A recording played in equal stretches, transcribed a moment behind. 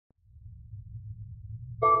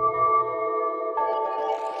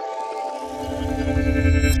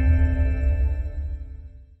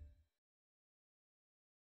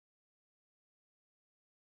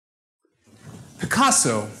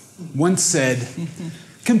Picasso once said,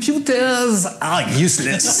 "Computers are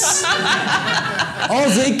useless. All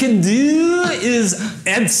they can do is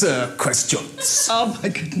answer questions." Oh my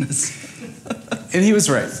goodness. And he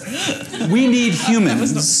was right. We need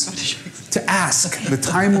humans to ask the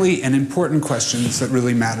timely and important questions that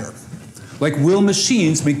really matter. Like, will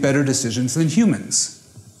machines make better decisions than humans?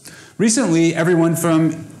 Recently, everyone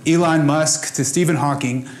from Elon Musk to Stephen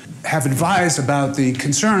Hawking have advised about the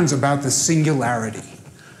concerns about the singularity.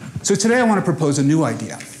 So today I want to propose a new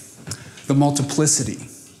idea, the multiplicity,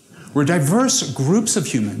 where diverse groups of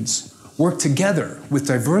humans work together with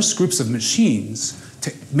diverse groups of machines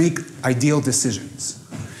to make ideal decisions.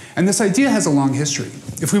 And this idea has a long history.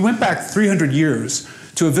 If we went back 300 years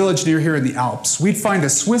to a village near here in the Alps, we'd find a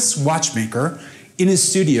Swiss watchmaker in his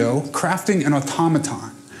studio crafting an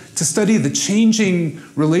automaton to study the changing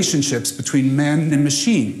relationships between men and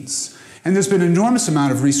machines. And there's been an enormous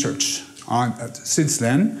amount of research since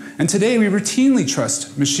then. And today we routinely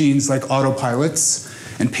trust machines like autopilots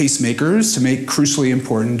and pacemakers to make crucially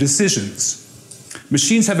important decisions.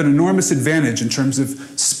 Machines have an enormous advantage in terms of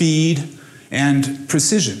speed and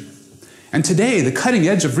precision. And today, the cutting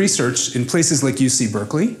edge of research in places like UC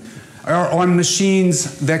Berkeley are on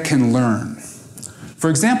machines that can learn. For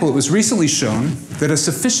example, it was recently shown that a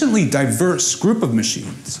sufficiently diverse group of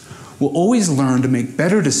machines will always learn to make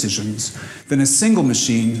better decisions than a single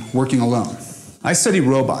machine working alone. I study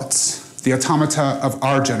robots, the automata of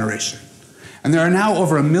our generation. And there are now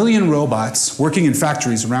over 1 million robots working in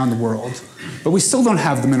factories around the world, but we still don't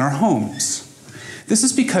have them in our homes. This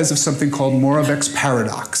is because of something called Moravec's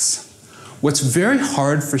paradox. What's very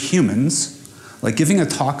hard for humans, like giving a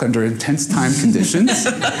talk under intense time conditions,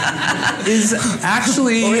 is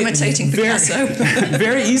actually or imitating Picasso.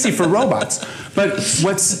 very easy for robots. But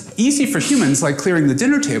what's easy for humans, like clearing the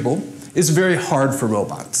dinner table, is very hard for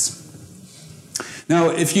robots. Now,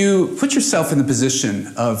 if you put yourself in the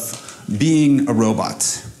position of being a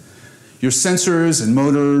robot, your sensors and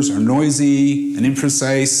motors are noisy and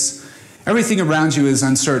imprecise. Everything around you is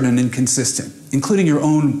uncertain and inconsistent, including your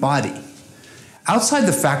own body. Outside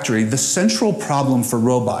the factory, the central problem for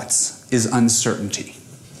robots is uncertainty.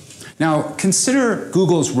 Now, consider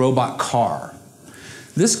Google's robot car.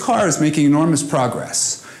 This car is making enormous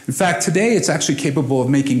progress. In fact, today it's actually capable of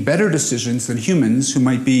making better decisions than humans who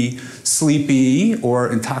might be sleepy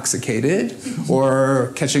or intoxicated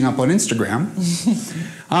or catching up on Instagram.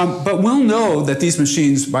 But we'll know that these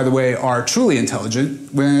machines, by the way, are truly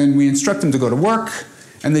intelligent when we instruct them to go to work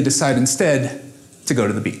and they decide instead to go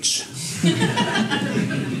to the beach.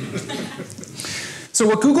 So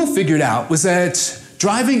what Google figured out was that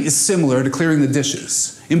driving is similar to clearing the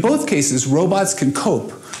dishes. In both cases, robots can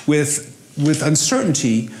cope with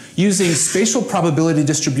uncertainty using spatial probability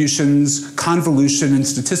distributions, convolution, and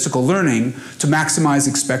statistical learning to maximize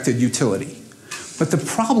expected utility. But the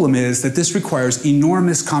problem is that this requires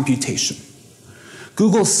enormous computation.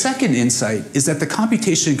 Google's second insight is that the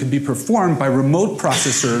computation can be performed by remote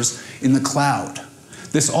processors in the cloud.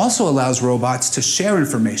 This also allows robots to share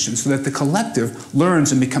information so that the collective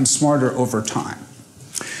learns and becomes smarter over time.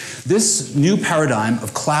 This new paradigm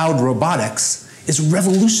of cloud robotics is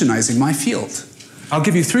revolutionizing my field. I'll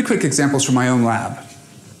give you 3 quick examples from my own lab.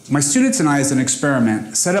 My students and I, as an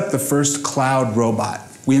experiment, set up the first cloud robot.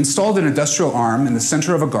 We installed an industrial arm in the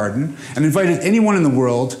center of a garden and invited anyone in the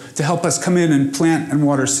world to help us come in and plant and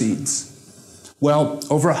water seeds. Well,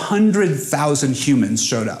 over 100,000 humans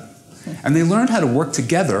showed up, and they learned how to work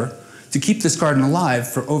together to keep this garden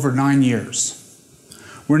alive for over 9 years.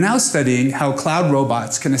 We're now studying how cloud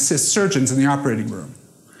robots can assist surgeons in the operating room.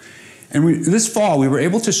 And this fall, we were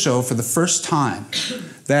able to show for the first time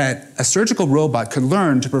that a surgical robot could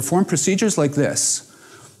learn to perform procedures like this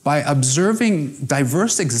by observing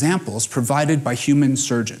diverse examples provided by human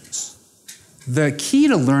surgeons. The key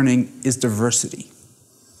to learning is diversity.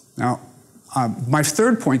 Now, my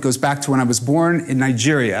third point goes back to when I was born in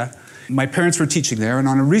Nigeria. My parents were teaching there, and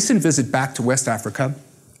on a recent visit back to West Africa,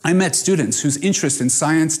 I met students whose interest in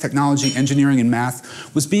science, technology, engineering, and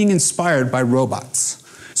math was being inspired by robots.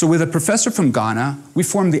 So with a professor from Ghana, we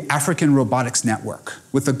formed the African Robotics Network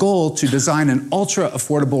with the goal to design an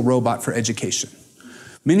ultra-affordable robot for education.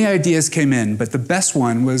 Many ideas came in, but the best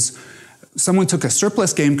one was someone took a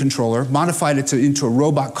surplus game controller, modified it into a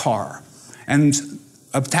robot car, and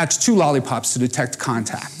attached 2 lollipops to detect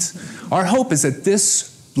contact. Our hope is that this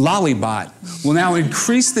lollibot will now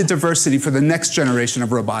increase the diversity for the next generation of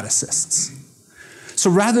roboticists. So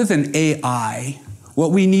rather than AI,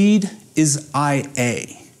 what we need is IA,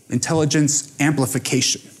 intelligence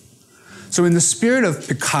amplification. So in the spirit of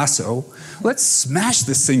Picasso, let's smash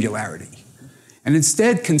this singularity and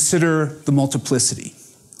instead consider the multiplicity,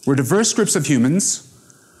 where diverse groups of humans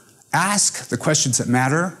ask the questions that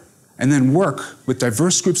matter and then work with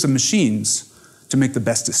diverse groups of machines to make the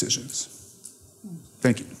best decisions.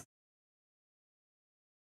 Thank you.